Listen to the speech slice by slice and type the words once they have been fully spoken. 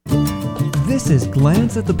This is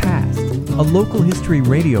Glance at the Past, a local history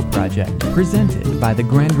radio project presented by the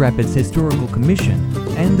Grand Rapids Historical Commission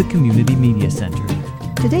and the Community Media Center.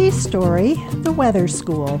 Today's story, The Weather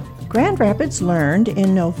School. Grand Rapids learned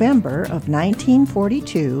in November of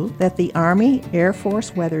 1942 that the Army Air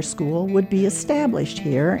Force Weather School would be established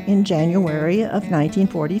here in January of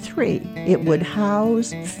 1943. It would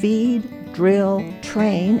house, feed, drill,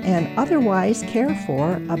 train, and otherwise care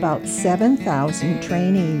for about 7,000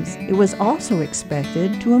 trainees. It was also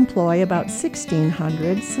expected to employ about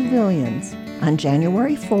 1,600 civilians. On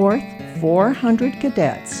January 4th, 400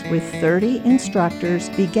 cadets with 30 instructors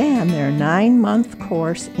began their 9-month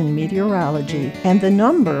course in meteorology, and the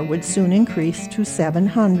number would soon increase to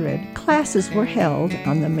 700. Classes were held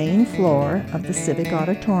on the main floor of the Civic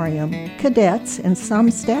Auditorium. Cadets and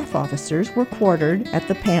some staff officers were quartered at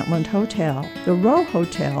the Pantland Hotel. The Row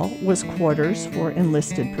Hotel was quarters for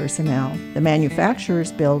enlisted personnel. The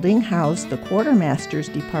Manufacturers Building housed the Quartermaster's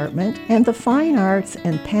Department, and the Fine Arts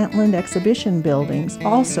and Pantland Exhibition buildings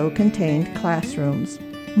also contained classrooms.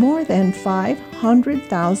 More than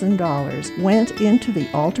 $500,000 went into the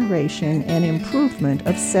alteration and improvement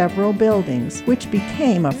of several buildings, which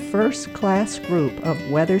became a first-class group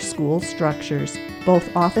of weather school structures.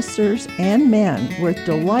 Both officers and men were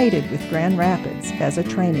delighted with Grand Rapids as a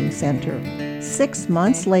training center. 6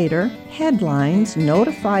 months later, headlines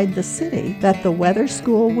notified the city that the weather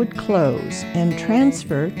school would close and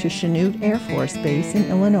transfer to Chanute Air Force Base in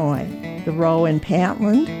Illinois. The Row in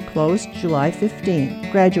Pantland closed July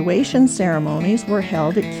 15th. Graduation ceremonies were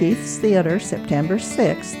held at Keith's Theater September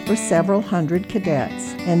 6th for several hundred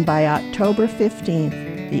cadets, and by October 15th,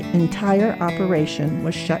 the entire operation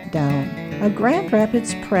was shut down. A Grand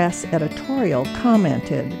Rapids Press editorial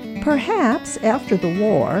commented, "Perhaps after the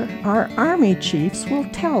war, our Army chiefs will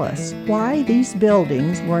tell us why these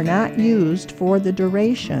buildings were not used for the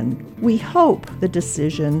duration. We hope the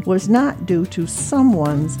decision was not due to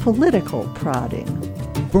someone's political prodding."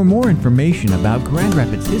 For more information about Grand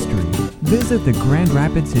Rapids history, visit the Grand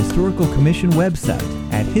Rapids Historical Commission website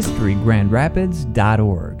at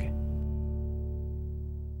historygrandrapids.org.